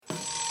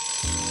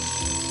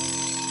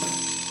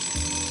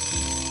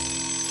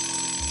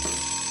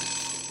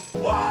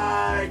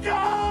Wake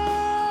up!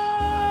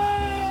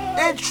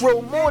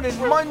 Intro morning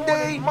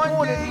Monday. Intro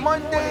morning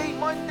Monday.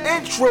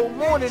 Intro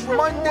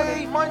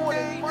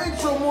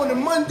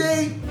morning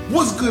Monday.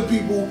 What's good,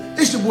 people?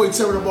 It's your boy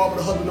Terry the Barber,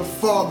 the husband, the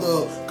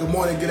father. Good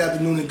morning, good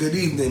afternoon, and good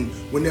evening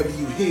whenever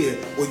you hear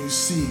or you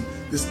see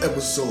this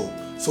episode.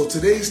 So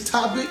today's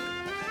topic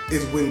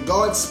is when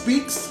God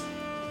speaks,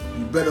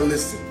 you better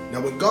listen.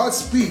 Now, when God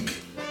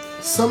speaks,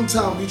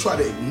 sometimes we try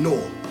to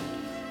ignore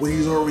what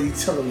He's already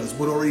telling us,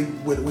 what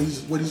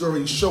He's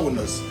already showing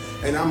us.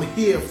 And I'm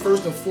here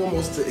first and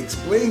foremost to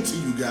explain to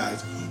you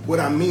guys what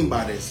I mean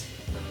by this.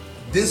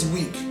 This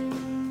week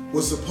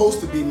was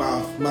supposed to be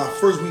my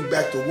first week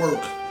back to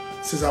work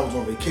since I was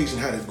on vacation.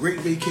 I had a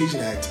great vacation.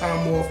 I had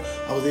time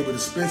off. I was able to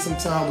spend some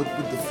time with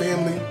the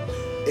family,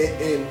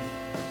 and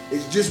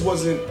it just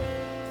wasn't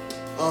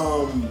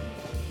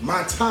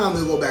my time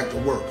to go back to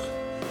work.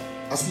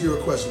 I see your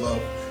request, love.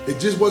 It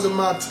just wasn't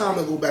my time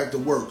to go back to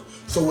work.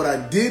 So what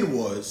I did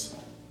was,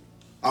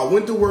 I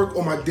went to work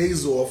on my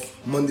days off,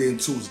 Monday and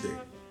Tuesday.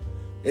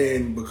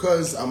 And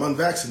because I'm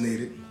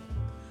unvaccinated,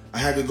 I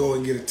had to go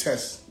and get a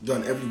test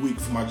done every week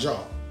for my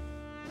job.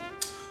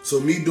 So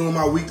me doing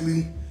my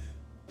weekly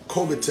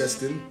COVID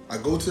testing, I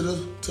go to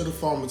the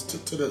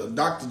pharmacist, to the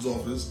doctor's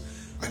office,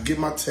 I get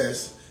my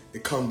test,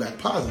 it comes back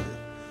positive.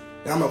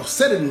 And I'm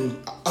upset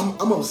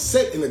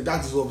in the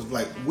doctor's office,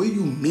 like, what do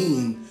you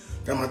mean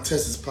that my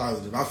test is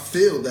positive? I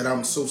feel that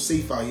I'm so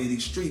safe out here in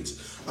these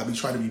streets. I be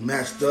trying to be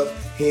masked up,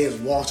 hands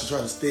washed, to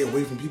try to stay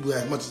away from people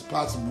as much as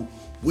possible.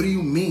 What do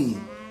you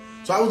mean?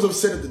 So I was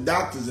upset at the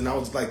doctors, and I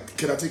was like,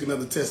 can I take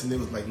another test? And they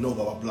was like, no,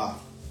 blah, blah, blah.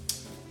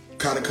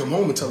 Kind of come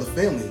home and tell the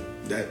family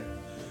that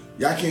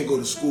y'all can't go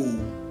to school.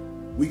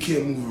 We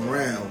can't move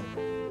around.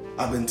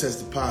 I've been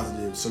tested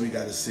positive, so we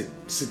got to sit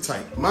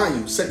tight. Mind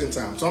you, second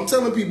time. So I'm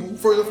telling people,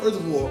 first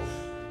of all,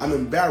 I'm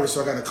embarrassed,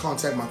 so I got to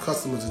contact my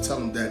customers and tell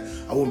them that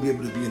I won't be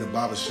able to be in a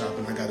barber shop,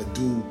 and I got to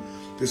do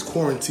this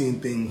quarantine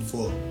thing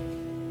for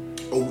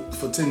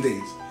 10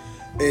 days.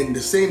 And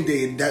the same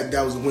day,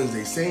 that was a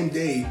Wednesday, same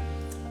day,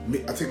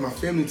 I take my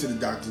family to the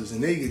doctors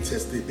and they get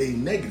tested, they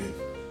negative.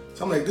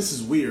 So I'm like, this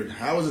is weird.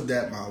 How is it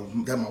that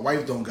my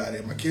wife don't got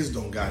it, my kids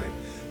don't got it,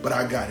 but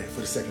I got it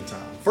for the second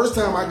time? First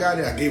time I got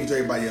it, I gave it to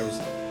everybody else.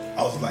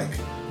 I was like,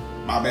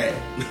 my bad.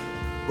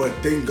 But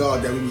thank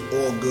God that we was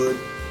all good.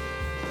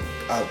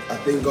 I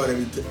thank God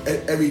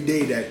every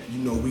day that,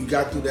 we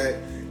got through that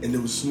and it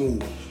was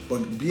smooth.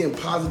 But being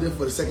positive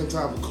for the second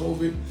time for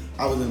COVID,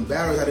 I was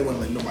embarrassed. I didn't want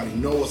to let nobody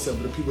know except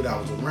for the people that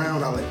I was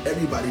around. I let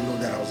everybody know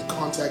that I was in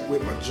contact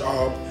with, my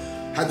job.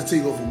 Had to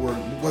take off for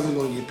work. Wasn't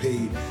going to get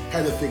paid.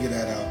 Had to figure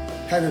that out.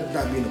 Had to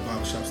not be in the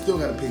barber shop. Still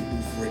got to pay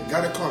booth for it.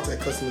 Got to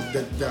contact customers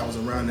that I was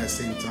around that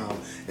same time.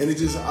 And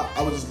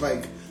I was just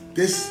like,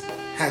 this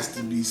has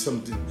to be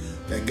something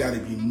that got to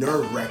be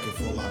nerve-wracking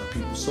for a lot of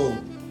people. So,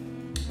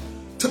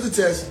 took the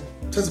test,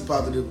 tested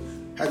positive,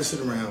 had to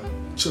sit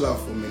around, chill out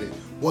for a minute.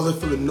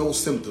 Wasn't feeling no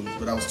symptoms,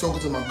 but I was talking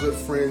to my good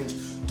friends,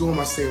 doing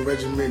my same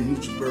regimen,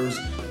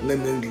 NutriBurst,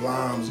 lemon,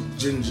 limes,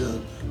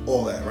 ginger,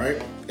 all that,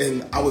 right?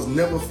 And I was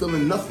never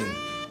feeling nothing.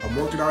 I'm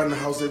working out in the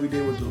house every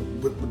day with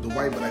the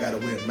wife, but I gotta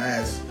wear a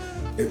mask.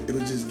 It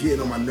was just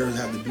getting on my nerves,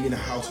 having to be in the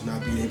house and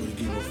not being able to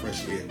get no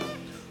fresh air.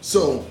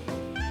 So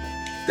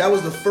that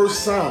was the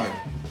first sign,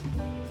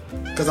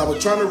 because I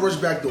was trying to rush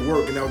back to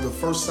work, and that was the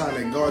first sign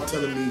that God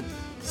telling me,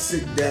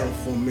 sit down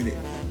for a minute.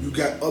 You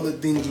got other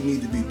things you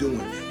need to be doing.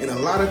 And a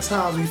lot of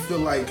times we feel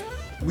like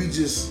we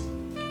just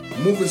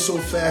moving so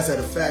fast at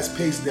a fast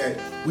pace that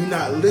we're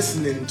not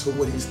listening to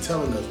what He's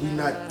telling us. We're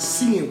not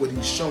seeing what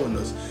He's showing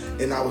us.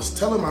 And I was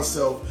telling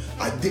myself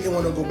I didn't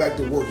want to go back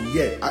to work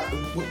yet.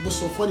 What's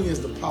so funny is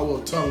the power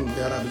of tongue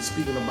that I've been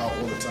speaking about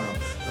all the time.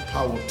 The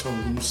power of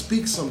tongue. When you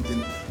speak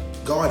something,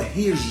 God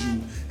hears you,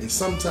 and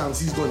sometimes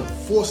He's going to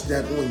force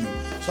that on you.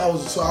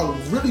 So I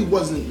really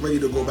wasn't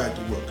ready to go back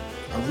to work.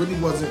 I really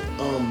wasn't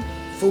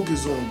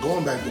focused on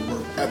going back to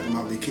work after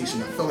my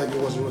vacation. I felt like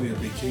it wasn't really a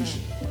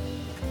vacation.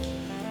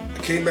 I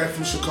came back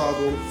from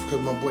Chicago because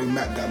my boy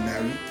Matt got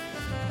married.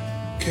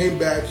 Came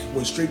back,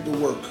 went straight to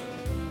work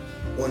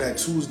on that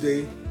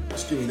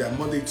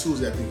Monday,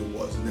 Tuesday, I think it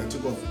was. And then I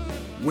took off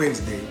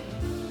Wednesday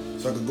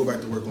so I could go back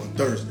to work on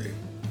Thursday.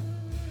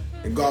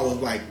 And God was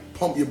like,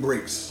 pump your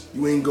brakes.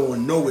 You ain't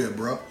going nowhere,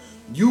 bro.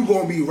 You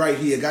gonna be right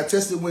here. Got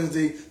tested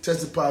Wednesday,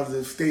 tested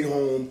positive, stayed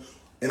home,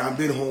 and I've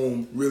been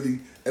home really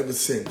ever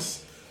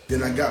since.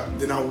 Then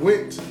I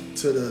went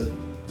to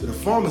the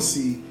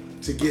pharmacy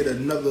to get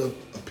another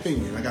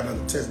opinion. I got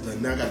another test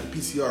done. Now I got the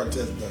PCR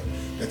test done.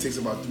 That takes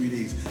about 3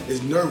 days.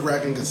 It's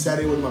nerve-wracking because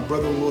Saturday was my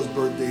brother-in-law's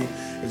birthday.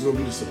 It's going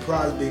to be the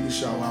surprise baby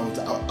shower. I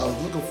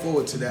was looking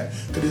forward to that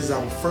because this is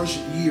our first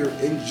year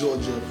in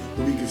Georgia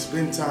where we can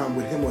spend time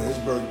with him on his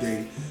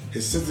birthday.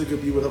 His sister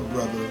could be with her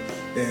brother,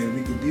 and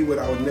we could be with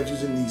our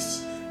nephews and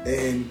nieces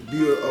and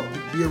be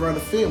around the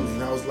family.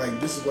 And I was like,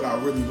 this is what I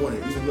really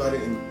wanted, even though I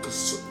didn't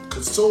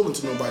console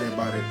to nobody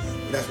about it.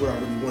 But that's what I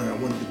really wanted. I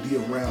wanted to be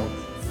around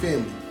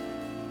family.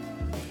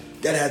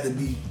 That had to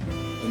be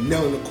a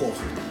nail in the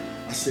coffin.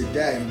 I said,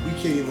 Dad, we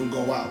can't even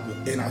go out.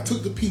 And I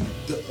took the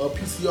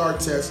PCR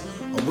test.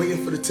 I'm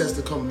waiting for the test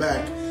to come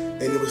back,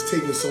 and it was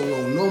taking so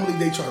long. Normally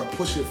they try to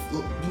push it.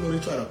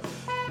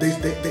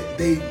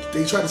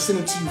 They try to send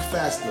it to you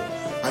faster.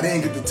 I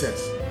didn't get the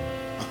test.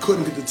 I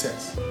couldn't get the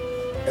test.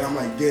 And I'm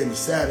like, damn, it's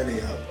Saturday.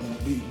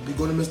 We're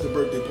going to miss the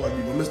birthday party.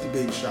 We're going to miss the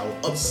baby shower.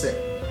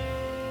 Upset.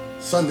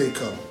 Sunday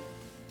come.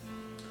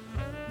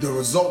 The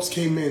results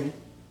came in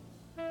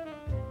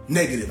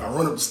negative. I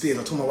run up the stairs.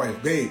 I told my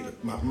wife, babe,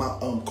 my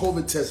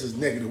COVID test is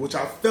negative, which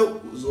I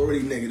felt was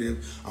already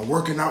negative. I'm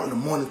working out in the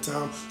morning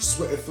time,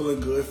 sweating, feeling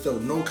good,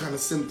 felt no kind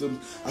of symptoms.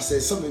 I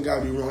said, something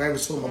got to be wrong. I even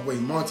told my boy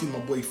Monty, my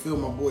boy Phil,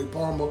 my boy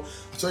Palmer.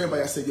 I told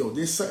everybody, I said, yo,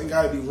 there's something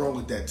got to be wrong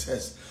with that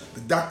test.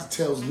 The doctor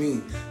tells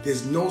me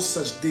there's no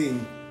such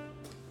thing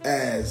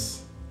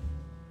as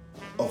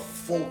a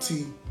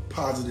faulty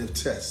positive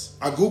test.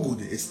 I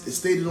Googled it. It's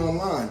stated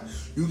online.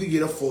 You can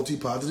get a faulty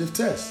positive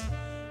test.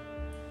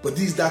 But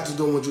these doctors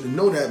don't want you to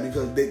know that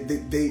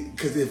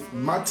because if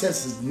my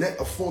test is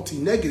a faulty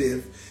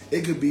negative,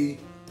 it could be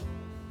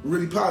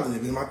really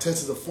positive. If my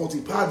test is a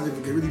faulty positive,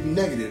 it could really be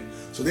negative.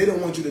 So they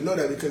don't want you to know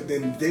that because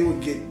then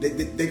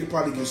they could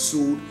probably get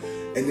sued,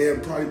 and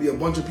there'll probably be a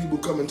bunch of people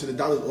coming to the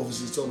doctor's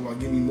offices talking about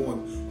give me more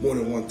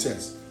than one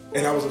test.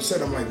 And I was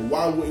upset. I'm like,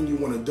 why wouldn't you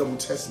want to double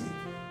test me?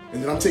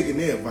 And then I'm taking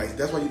their advice.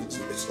 That's why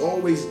it's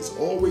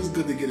always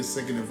good to get a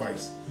second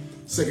advice,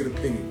 second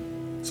opinion.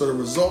 So the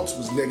results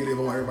was negative.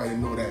 I want everybody to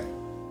know that.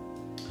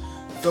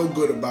 Felt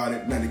good about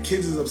it. Now the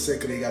kids is upset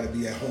because they got to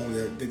be at home.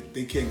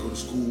 They can't go to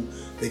school.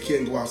 They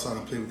can't go outside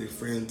and play with their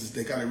friends.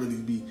 They got to really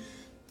be,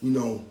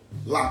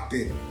 locked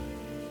in.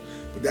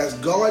 But that's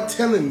God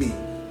telling me.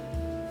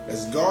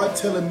 That's God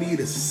telling me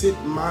to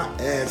sit my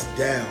ass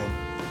down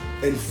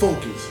and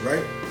focus,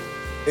 right?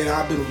 And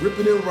I've been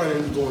ripping and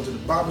running, going to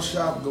the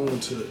barbershop, going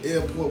to the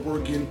airport,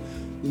 working,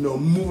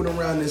 moving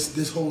around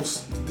this whole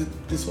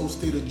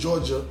state of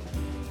Georgia.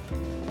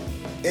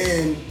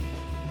 And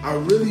I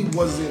really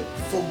wasn't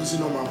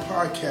focusing on my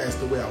podcast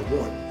the way I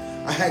want.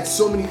 I had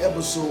so many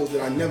episodes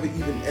that I never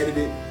even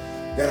edited,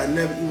 that I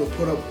never even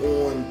put up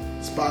on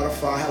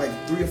Spotify. I had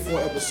like 3 or 4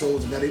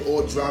 episodes, and now they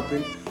all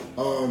dropping.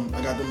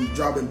 I got them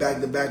dropping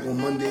back to back on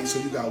Monday. So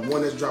you got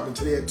one that's dropping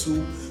today at 2.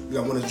 You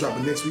got one that's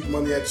dropping next week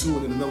Monday at 2,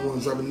 and then another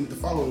one's dropping the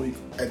following week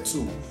at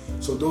 2.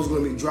 So those are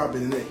gonna be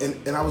dropping.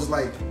 And I was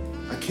like,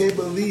 I can't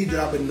believe that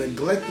I've been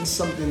neglecting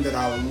something that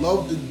I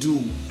love to do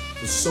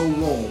for so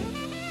long.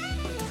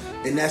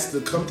 And that's to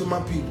come to my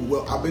people.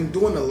 Well, I've been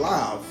doing the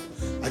live.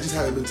 I just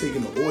haven't been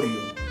taking the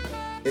audio.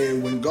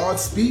 And when God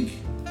speak,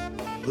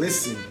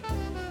 listen.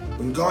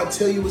 When God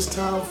tell you it's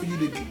time for you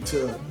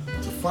to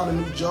find a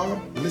new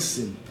job,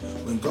 listen.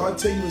 When God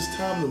tell you it's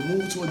time to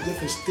move to a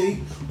different state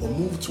or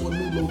move to a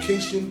new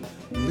location,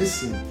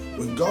 listen.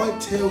 When God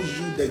tells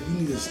you that you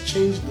need to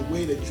change the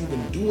way that you've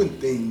been doing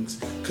things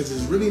because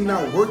it's really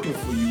not working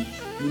for you,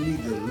 you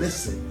need to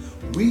listen.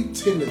 We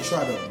tend to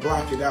try to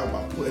block it out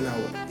by putting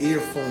our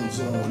earphones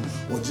on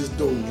or just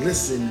don't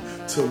listen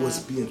to what's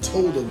being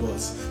told of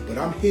us. But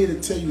I'm here to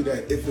tell you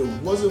that if it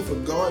wasn't for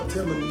God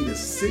telling me to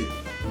sit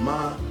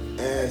my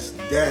ass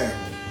down,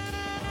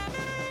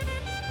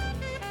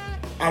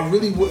 I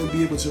really wouldn't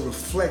be able to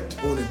reflect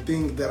on the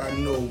things that I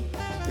know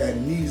that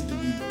needs to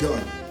be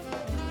done.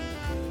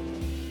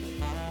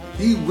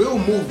 He will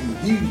move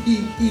you.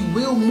 He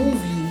will move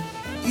you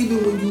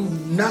even when you're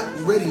not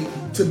ready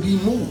to be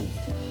moved.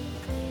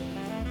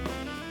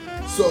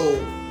 So,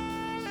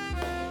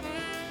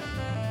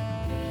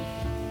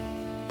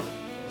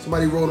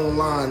 somebody wrote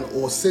online,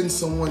 or send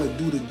someone to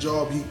do the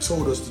job he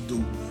told us to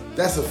do.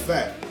 That's a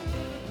fact.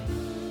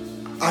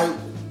 I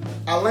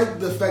like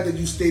the fact that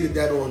you stated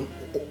that on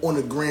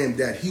the gram,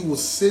 that he will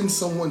send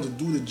someone to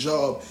do the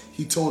job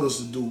he told us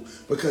to do,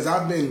 because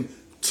I've been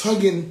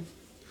tugging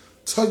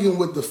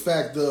with the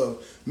fact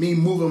of me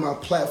moving my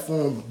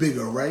platform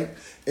bigger, right?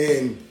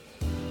 And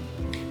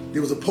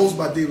there was a post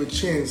by David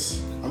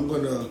Chance. I'm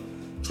gonna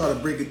try to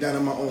break it down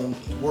in my own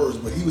words,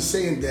 but he was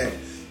saying that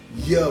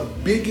your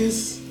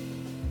biggest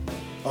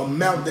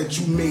amount that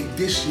you made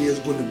this year is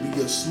going to be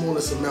your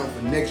smallest amount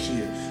for next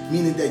year.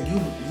 Meaning that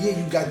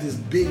you got this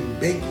big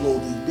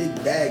bankload, this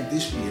big bag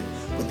this year,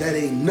 but that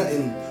ain't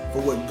nothing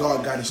for what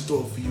God got in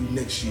store for you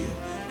next year.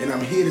 And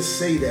I'm here to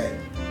say that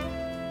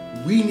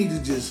we need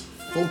to just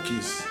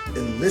focus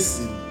and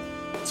listen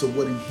to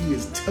what he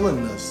is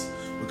telling us,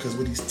 because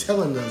what he's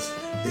telling us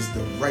is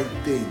the right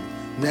thing.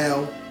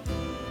 Now,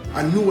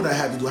 I knew what I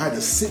had to do. I had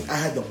to sit, I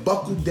had to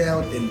buckle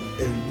down and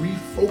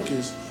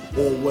refocus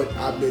on what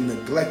I've been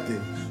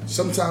neglecting.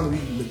 Sometimes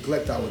we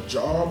neglect our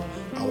job,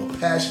 our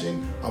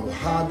passion, our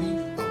hobby,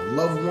 our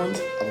loved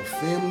ones, our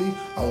family,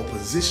 our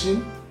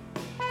position,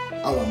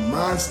 our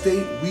mind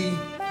state. We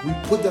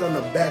put that on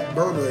the back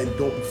burner and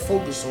don't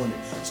focus on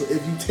it. So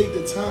if you take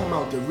the time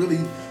out to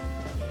really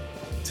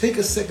take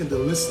a second to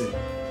listen,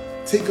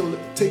 take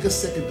a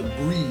second to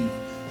breathe,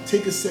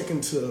 take a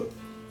second to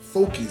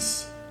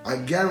focus, I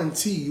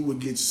guarantee you would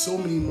get so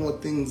many more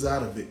things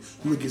out of it.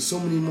 You would get so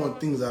many more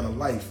things out of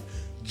life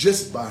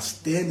just by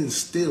standing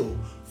still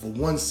for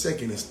 1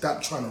 second and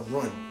stop trying to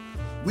run.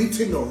 we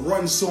tend to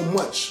run so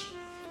much.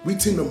 We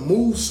tend to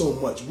move so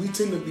much. We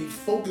tend to be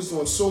focused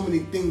on so many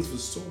things for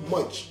so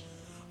much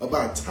of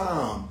our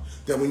time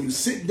that when you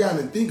sit down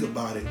and think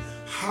about it,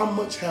 how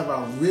much have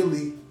I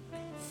really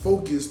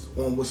focused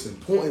on what's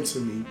important to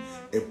me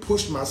and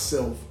pushed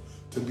myself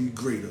to be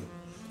greater?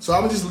 So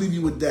I'm gonna just leave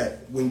you with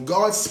that. When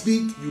God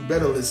speaks, you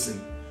better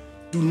listen.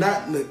 Do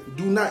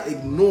not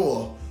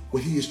ignore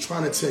what He is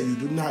trying to tell you.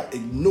 Do not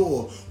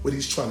ignore what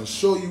He's trying to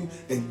show you,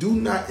 and do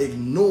not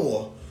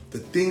ignore the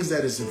things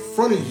that is in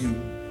front of you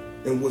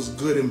and what's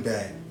good and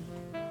bad.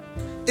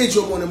 It's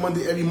your Morning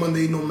Monday, every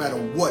Monday, no matter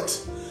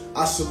what.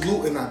 I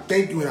salute and I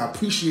thank you and I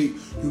appreciate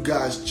you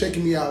guys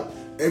checking me out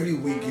every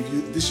week.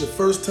 If this is your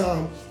first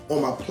time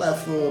on my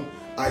platform,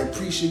 I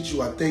appreciate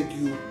you. I thank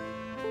you.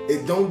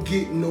 It don't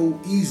get no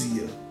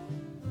easier,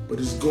 but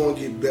it's going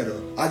to get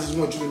better. I just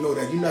want you to know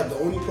that you're not the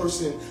only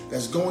person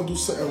that's going through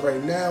something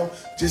right now.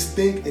 Just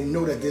think and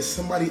know that there's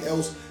somebody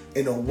else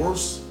in a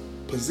worse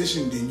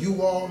position than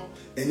you are.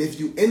 And if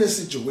you're in a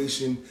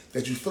situation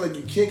that you feel like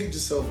you can't get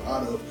yourself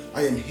out of,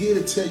 I am here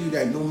to tell you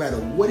that no matter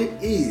what it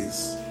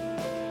is,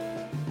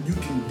 you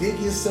can dig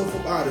yourself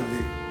up out of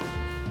it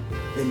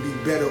and be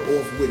better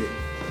off with it.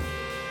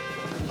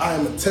 I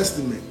am a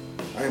testament.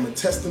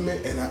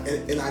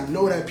 And I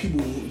know that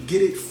people who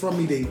get it from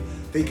me.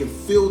 They can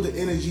feel the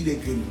energy. They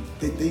can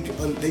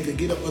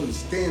get an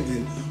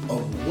understanding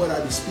of what I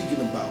be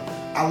speaking about.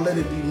 I let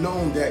it be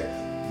known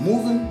that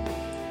moving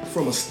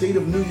from a state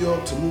of New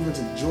York to moving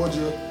to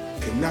Georgia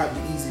cannot be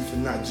easy for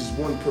not just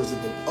one person,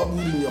 but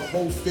uprooting your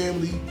whole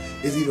family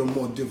is even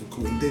more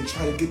difficult. And then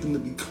trying to get them to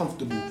be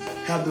comfortable,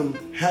 have them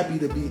happy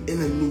to be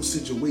in a new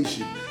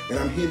situation. And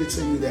I'm here to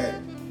tell you that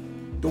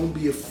don't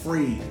be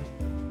afraid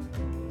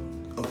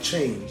of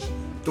change.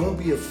 Don't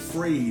be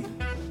afraid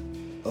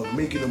of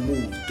making a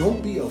move.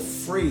 Don't be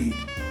afraid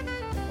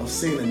of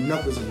saying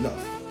enough is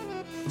enough.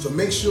 So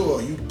make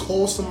sure you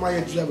call somebody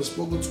that you haven't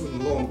spoken to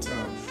in a long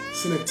time.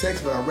 Send a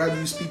text, but I'd rather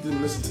you speak to them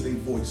and listen to their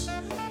voice.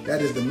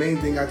 That is the main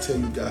thing I tell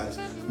you guys.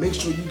 Make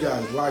sure you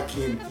guys lock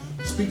in.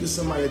 Speak to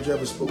somebody that you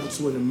haven't spoken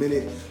to in a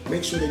minute.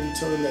 Make sure that you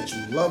tell them that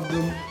you love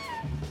them,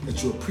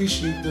 that you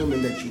appreciate them,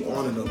 and that you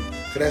honor them.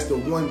 Because that's the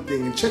one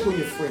thing. And check on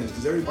your friends,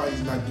 because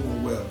everybody's not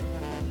doing well.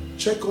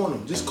 Check on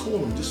them. Just call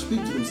them. Just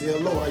speak to them. Say,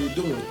 hello, how you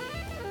doing?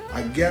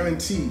 I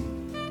guarantee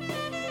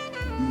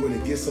you're going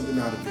to get something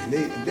out of it.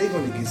 And they're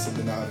going to get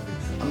something out of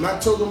it. I'm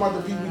not talking about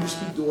the people you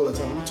speak to all the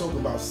time. I'm talking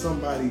about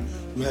somebody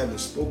you haven't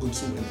spoken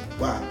to in a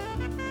while.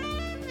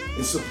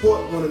 And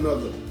support one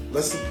another.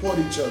 Let's support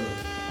each other.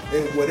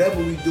 And whatever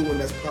we doing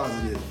that's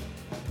positive,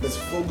 let's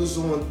focus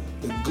on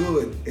the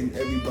good in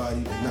everybody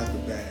and not the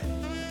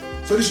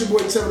bad. So this is your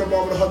boy Tevin the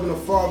Barber, the husband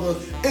and father.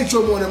 It's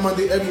your Morning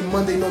Monday, every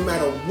Monday, no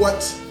matter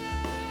what.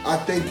 I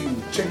thank you.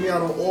 Check me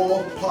out on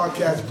all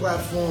podcast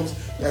platforms.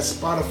 That's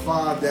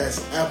Spotify,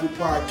 that's Apple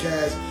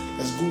Podcasts,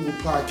 that's Google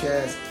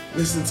Podcasts.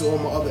 Listen to all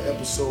my other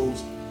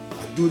episodes.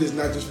 I do this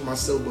not just for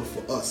myself, but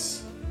for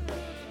us.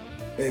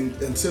 And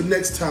until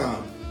next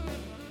time,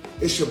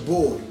 it's your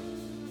boy,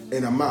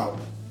 and I'm out.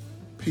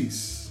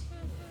 Peace.